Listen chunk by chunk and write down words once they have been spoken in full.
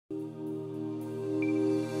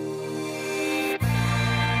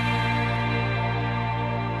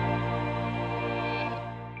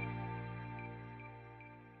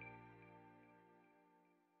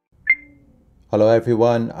Hello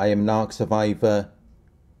everyone, I am Narc Survivor.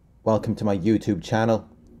 Welcome to my YouTube channel.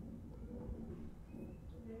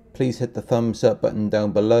 Please hit the thumbs up button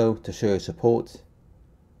down below to show your support.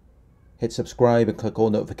 Hit subscribe and click all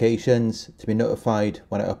notifications to be notified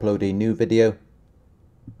when I upload a new video.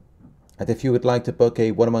 And if you would like to book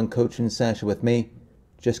a one-on-one coaching session with me,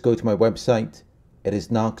 just go to my website. It is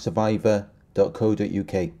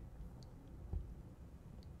narcsurvivor.co.uk.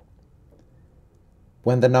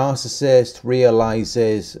 When the narcissist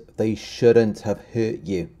realizes they shouldn't have hurt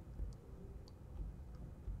you.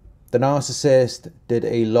 The narcissist did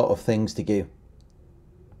a lot of things to you.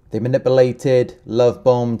 They manipulated,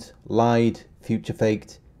 love-bombed, lied,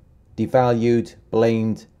 future-faked, devalued,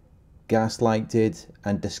 blamed, gaslighted,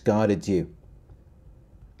 and discarded you.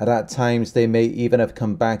 And at times they may even have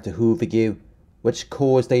come back to hoover you, which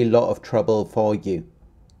caused a lot of trouble for you.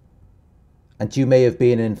 And you may have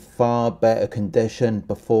been in far better condition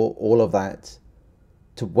before all of that,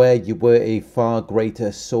 to where you were a far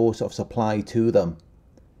greater source of supply to them.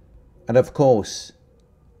 And of course,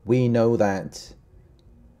 we know that.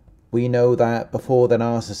 We know that before the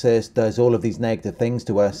narcissist does all of these negative things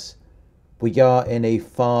to us, we are in a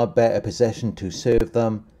far better position to serve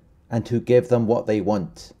them and to give them what they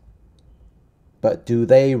want. But do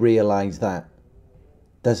they realize that?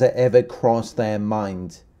 Does it ever cross their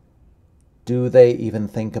mind? Do they even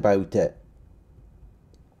think about it?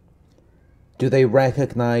 Do they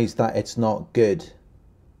recognize that it's not good?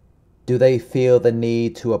 Do they feel the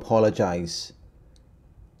need to apologize?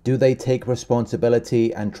 Do they take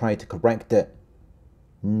responsibility and try to correct it?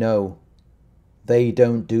 No, they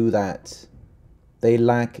don't do that. They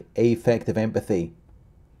lack affective empathy,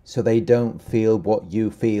 so they don't feel what you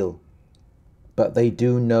feel. But they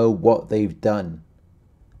do know what they've done.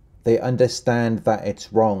 They understand that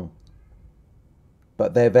it's wrong.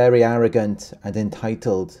 But they're very arrogant and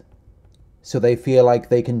entitled, so they feel like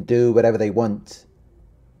they can do whatever they want.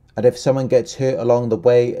 And if someone gets hurt along the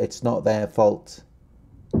way, it's not their fault.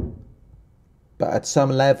 But at some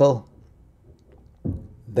level,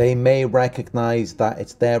 they may recognize that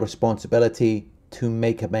it's their responsibility to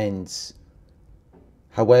make amends.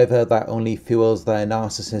 However, that only fuels their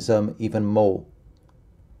narcissism even more,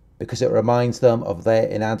 because it reminds them of their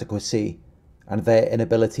inadequacy and their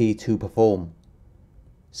inability to perform.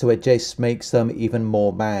 So it just makes them even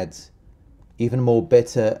more mad, even more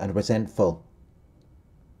bitter and resentful.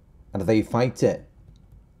 And they fight it.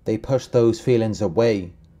 They push those feelings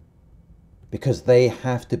away because they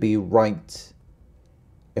have to be right.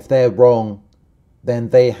 If they're wrong, then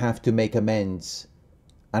they have to make amends,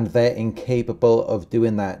 and they're incapable of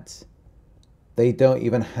doing that. They don't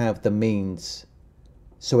even have the means,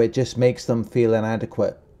 so it just makes them feel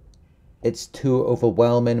inadequate. It's too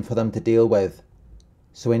overwhelming for them to deal with.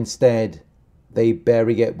 So instead, they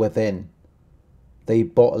bury it within. They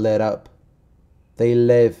bottle it up. They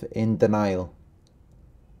live in denial.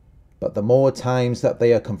 But the more times that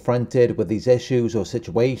they are confronted with these issues or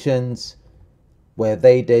situations where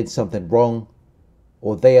they did something wrong,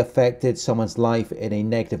 or they affected someone's life in a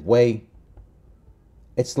negative way,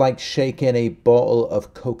 it's like shaking a bottle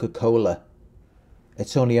of Coca-Cola.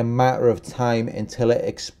 It's only a matter of time until it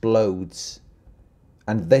explodes.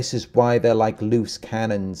 And this is why they're like loose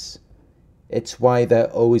cannons. It's why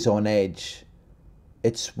they're always on edge.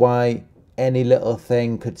 It's why any little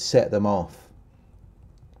thing could set them off.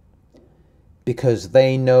 Because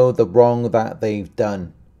they know the wrong that they've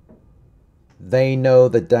done. They know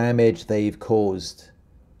the damage they've caused.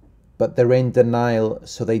 But they're in denial,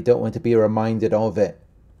 so they don't want to be reminded of it,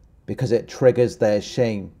 because it triggers their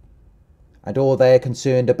shame. And all they're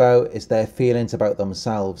concerned about is their feelings about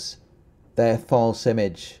themselves, their false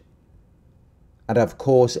image. And of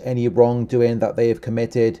course, any wrongdoing that they have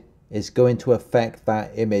committed is going to affect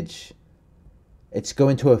that image. It's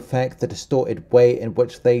going to affect the distorted way in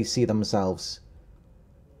which they see themselves,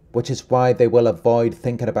 which is why they will avoid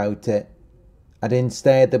thinking about it, and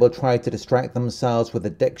instead they will try to distract themselves with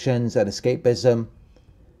addictions and escapism,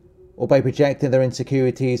 or by projecting their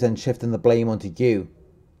insecurities and shifting the blame onto you,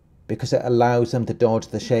 because it allows them to dodge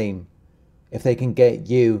the shame if they can get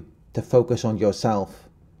you to focus on yourself,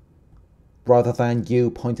 rather than you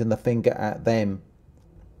pointing the finger at them.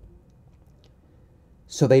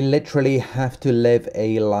 So they literally have to live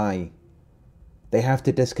a lie. They have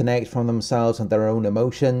to disconnect from themselves and their own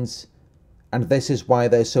emotions, and this is why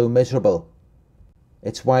they're so miserable.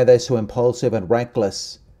 It's why they're so impulsive and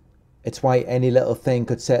reckless. It's why any little thing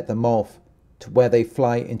could set them off to where they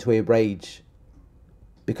fly into a rage,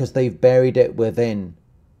 because they've buried it within.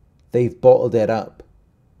 They've bottled it up.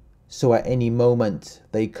 So at any moment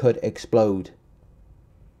they could explode.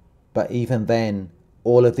 But even then,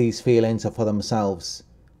 all of these feelings are for themselves.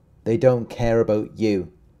 They don't care about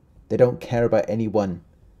you. They don't care about anyone.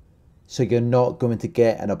 So you're not going to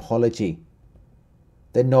get an apology.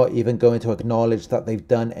 They're not even going to acknowledge that they've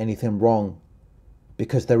done anything wrong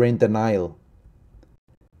because they're in denial.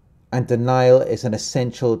 And denial is an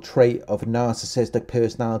essential trait of narcissistic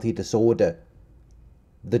personality disorder.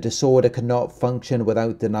 The disorder cannot function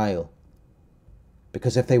without denial.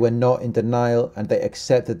 Because if they were not in denial and they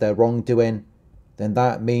accepted their wrongdoing, then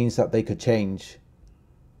that means that they could change.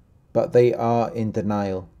 But they are in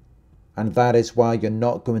denial. And that is why you're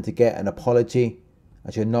not going to get an apology,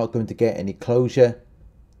 as you're not going to get any closure,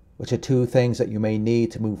 which are two things that you may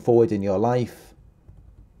need to move forward in your life.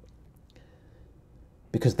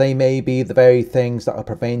 Because they may be the very things that are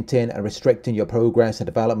preventing and restricting your progress and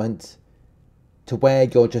development, to where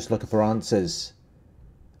you're just looking for answers.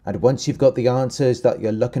 And once you've got the answers that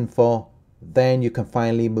you're looking for, then you can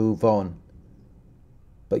finally move on.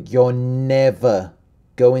 But you're never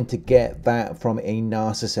going to get that from a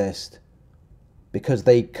narcissist, because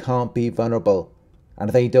they can't be vulnerable and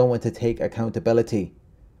they don't want to take accountability,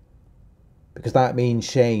 because that means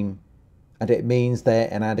shame, and it means they're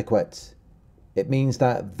inadequate. It means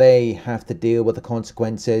that they have to deal with the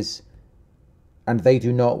consequences, and they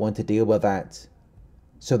do not want to deal with that.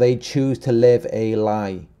 So they choose to live a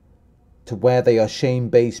lie, to where they are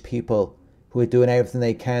shame-based people who are doing everything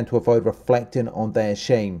they can to avoid reflecting on their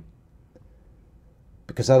shame.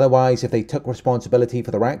 Because otherwise, if they took responsibility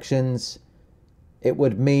for their actions, it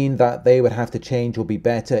would mean that they would have to change or be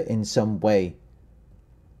better in some way.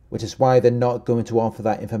 Which is why they're not going to offer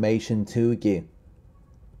that information to you.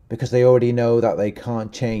 Because they already know that they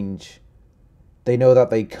can't change. They know that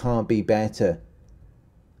they can't be better.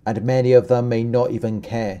 And many of them may not even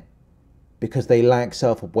care, because they lack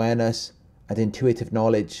self-awareness and intuitive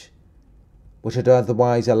knowledge, which would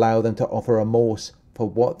otherwise allow them to offer remorse for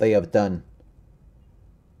what they have done.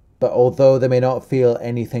 But although they may not feel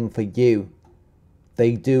anything for you,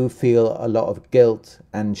 they do feel a lot of guilt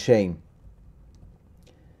and shame.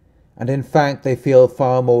 And in fact, they feel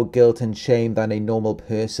far more guilt and shame than a normal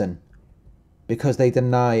person, because they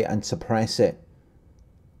deny and suppress it,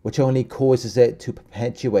 which only causes it to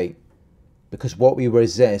perpetuate, because what we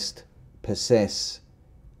resist persists,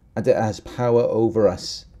 and it has power over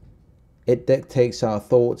us. It dictates our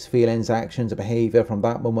thoughts, feelings, actions, and behavior from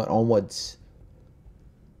that moment onwards.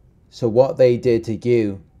 So what they did to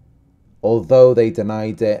you, although they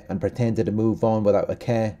denied it and pretended to move on without a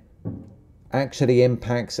care, actually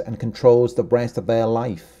impacts and controls the rest of their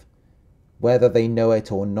life, whether they know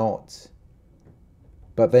it or not.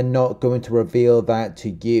 But they're not going to reveal that to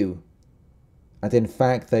you. And in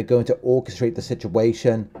fact, they're going to orchestrate the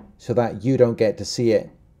situation so that you don't get to see it.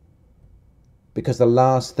 Because the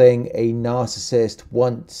last thing a narcissist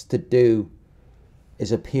wants to do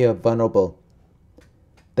is appear vulnerable.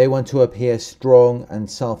 They want to appear strong and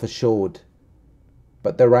self-assured,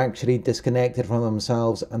 but they're actually disconnected from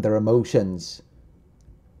themselves and their emotions,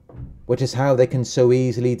 which is how they can so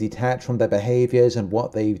easily detach from their behaviors and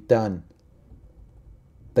what they've done.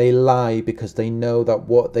 They lie because they know that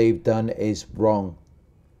what they've done is wrong.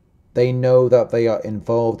 They know that they are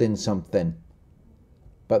involved in something,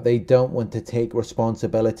 but they don't want to take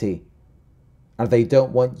responsibility, and they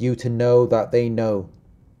don't want you to know that they know,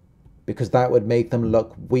 because that would make them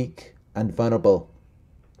look weak and vulnerable.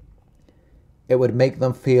 It would make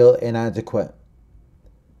them feel inadequate,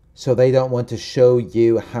 so they don't want to show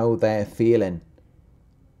you how they're feeling,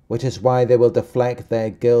 which is why they will deflect their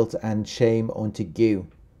guilt and shame onto you,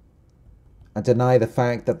 and deny the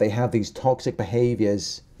fact that they have these toxic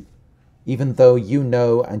behaviors, even though you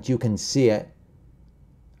know and you can see it,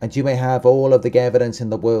 and you may have all of the evidence in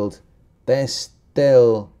the world. They're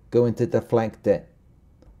still going to deflect it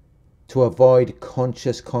to avoid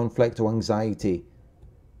conscious conflict or anxiety,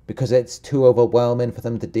 because it's too overwhelming for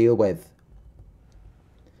them to deal with.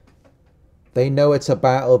 They know it's a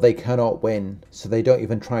battle they cannot win, so they don't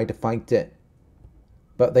even try to fight it.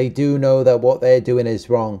 But they do know that what they're doing is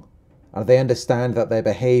wrong, and they understand that their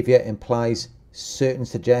behavior implies certain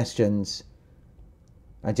suggestions,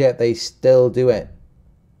 and yet they still do it,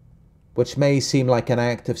 which may seem like an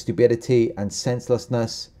act of stupidity and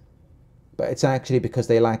senselessness, but it's actually because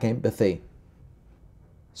they lack empathy.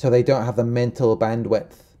 So they don't have the mental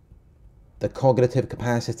bandwidth, the cognitive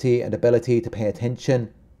capacity and ability to pay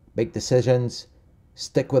attention, make decisions,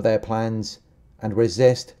 stick with their plans, and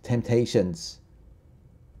resist temptations.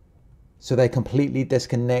 So they're completely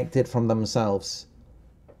disconnected from themselves,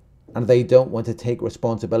 and they don't want to take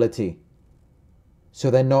responsibility. So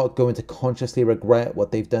they're not going to consciously regret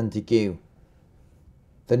what they've done to you.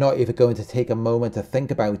 They're not even going to take a moment to think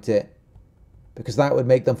about it, because that would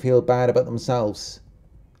make them feel bad about themselves,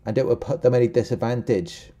 and it would put them at a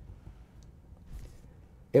disadvantage.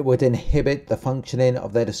 It would inhibit the functioning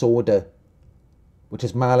of their disorder, which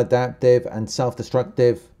is maladaptive and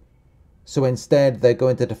self-destructive. So instead, they're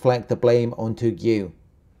going to deflect the blame onto you,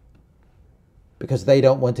 because they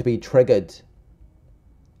don't want to be triggered,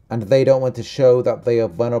 and they don't want to show that they are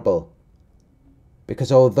vulnerable,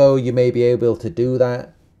 because although you may be able to do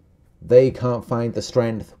that, they can't find the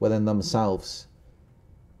strength within themselves.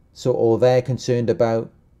 So all they're concerned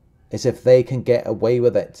about is if they can get away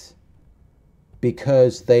with it,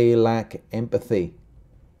 because they lack empathy,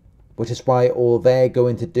 which is why all they're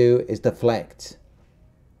going to do is deflect.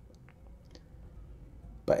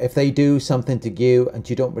 But if they do something to you and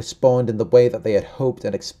you don't respond in the way that they had hoped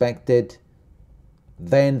and expected,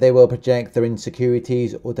 then they will project their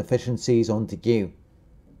insecurities or deficiencies onto you.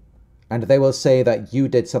 And they will say that you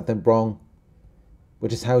did something wrong,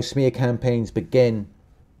 which is how smear campaigns begin.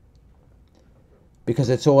 Because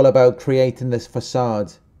it's all about creating this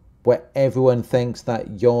facade where everyone thinks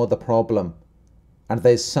that you're the problem and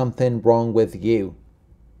there's something wrong with you,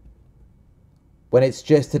 when it's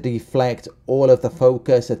just to deflect all of the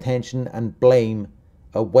focus, attention and blame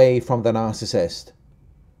away from the narcissist.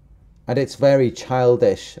 And it's very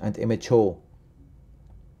childish and immature,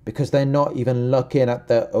 because they're not even looking at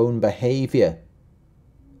their own behaviour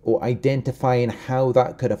or identifying how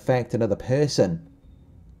that could affect another person.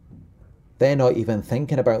 They're not even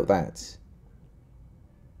thinking about that.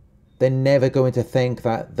 They're never going to think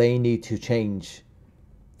that they need to change.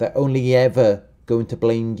 They're only ever going to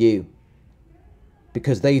blame you,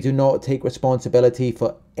 because they do not take responsibility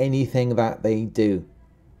for anything that they do.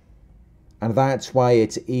 And that's why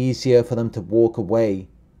it's easier for them to walk away,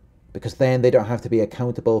 because then they don't have to be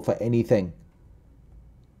accountable for anything.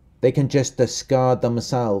 They can just discard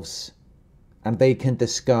themselves, and they can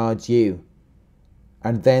discard you.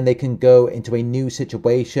 And then they can go into a new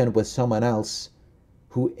situation with someone else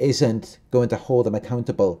who isn't going to hold them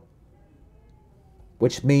accountable.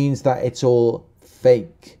 Which means that it's all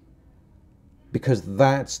fake, because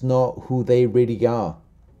that's not who they really are.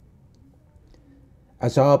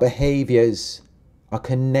 As our behaviours are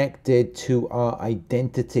connected to our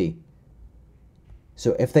identity.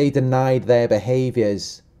 So if they denied their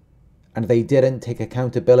behaviours and they didn't take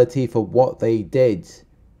accountability for what they did,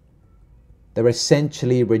 they're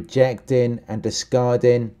essentially rejecting and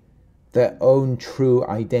discarding their own true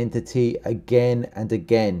identity again and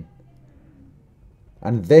again.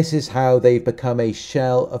 And this is how they've become a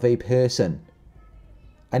shell of a person,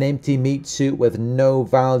 an empty meat suit with no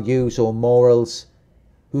values or morals,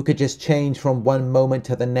 who could just change from one moment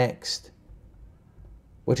to the next.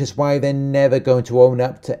 Which is why they're never going to own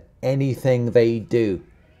up to anything they do.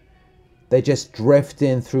 They're just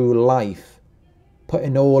drifting through life,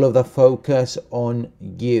 putting all of the focus on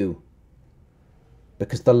you.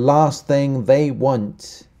 Because the last thing they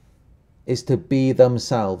want is to be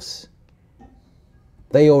themselves.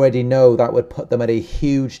 They already know that would put them at a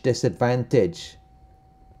huge disadvantage.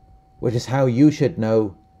 Which is how you should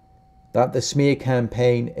know that the smear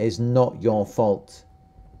campaign is not your fault.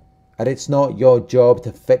 And it's not your job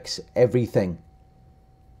to fix everything.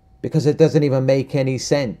 Because it doesn't even make any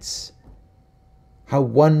sense. How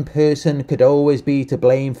one person could always be to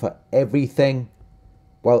blame for everything,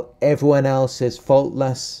 while everyone else is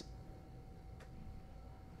faultless.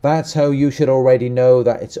 That's how you should already know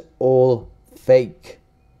that it's all fake.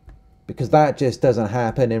 Because that just doesn't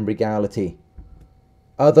happen in reality.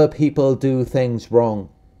 Other people do things wrong.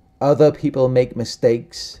 Other people make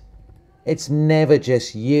mistakes. It's never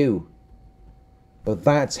just you. But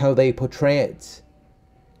that's how they portray it.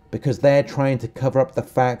 Because they're trying to cover up the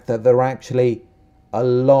fact that they're actually a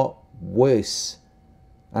lot worse.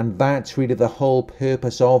 And that's really the whole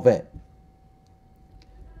purpose of it.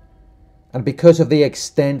 And because of the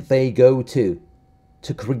extent they go to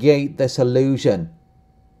create this illusion,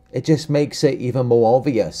 it just makes it even more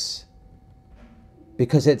obvious.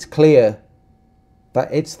 Because it's clear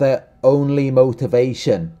that it's their only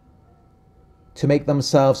motivation to make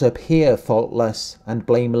themselves appear faultless and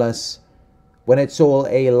blameless when it's all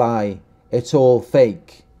a lie, it's all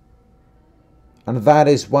fake. And that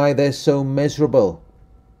is why they're so miserable,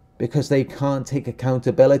 because they can't take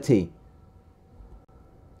accountability.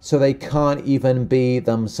 So they can't even be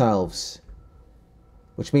themselves,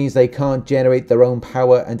 which means they can't generate their own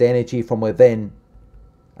power and energy from within.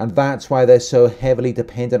 And that's why they're so heavily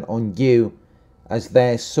dependent on you as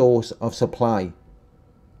their source of supply.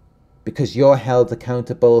 Because you're held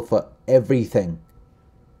accountable for everything.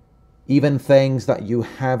 Even things that you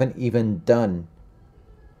haven't even done.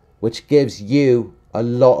 Which gives you a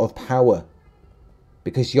lot of power.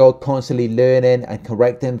 because you're constantly learning and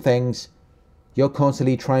correcting things. You're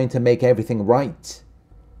constantly trying to make everything right,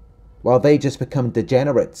 while they just become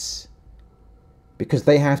degenerates because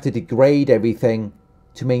they have to degrade everything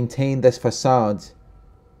to maintain this facade,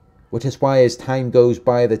 which is why as time goes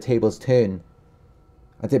by the tables turn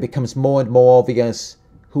and it becomes more and more obvious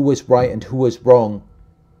who was right and who was wrong.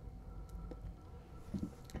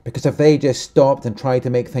 Because if they just stopped and tried to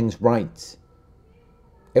make things right,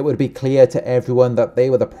 it would be clear to everyone that they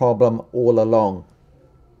were the problem all along,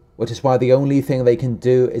 which is why the only thing they can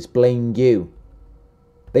do is blame you.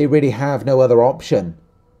 They really have no other option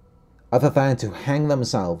other than to hang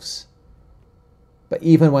themselves. But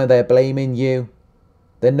even when they're blaming you,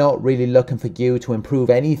 they're not really looking for you to improve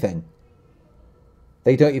anything.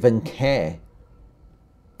 They don't even care.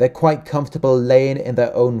 They're quite comfortable laying in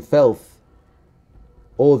their own filth.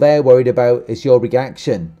 All they're worried about is your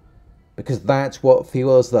reaction, because that's what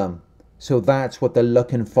fuels them. So that's what they're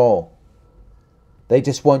looking for. They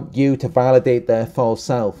just want you to validate their false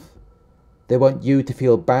self. They want you to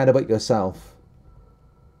feel bad about yourself,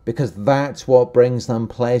 because that's what brings them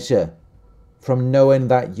pleasure, from knowing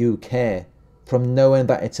that you care, from knowing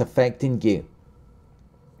that it's affecting you.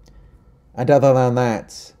 And other than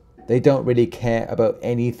that, they don't really care about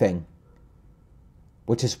anything,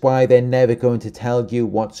 which is why they're never going to tell you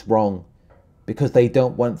what's wrong, because they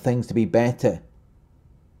don't want things to be better.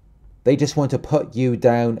 They just want to put you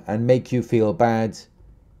down and make you feel bad,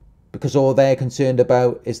 because all they're concerned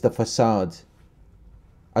about is the facade.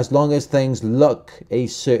 As long as things look a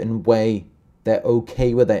certain way, they're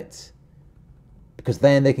okay with it, because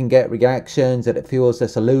then they can get reactions and it fuels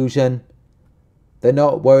this illusion. They're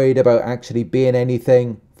not worried about actually being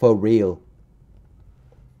anything for real.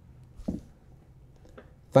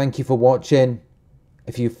 Thank you for watching.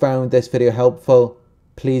 If you found this video helpful,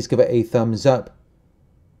 please give it a thumbs up.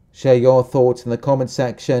 Share your thoughts in the comment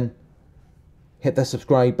section. Hit the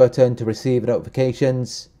subscribe button to receive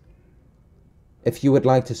notifications. If you would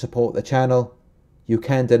like to support the channel, you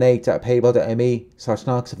can donate at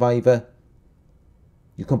paypal.me/Narc Survivor.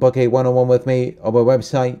 You can book a one-on-one with me on my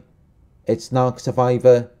website. It's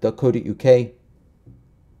narcsurvivor.co.uk.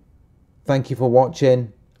 Thank you for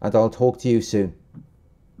watching, and I'll talk to you soon.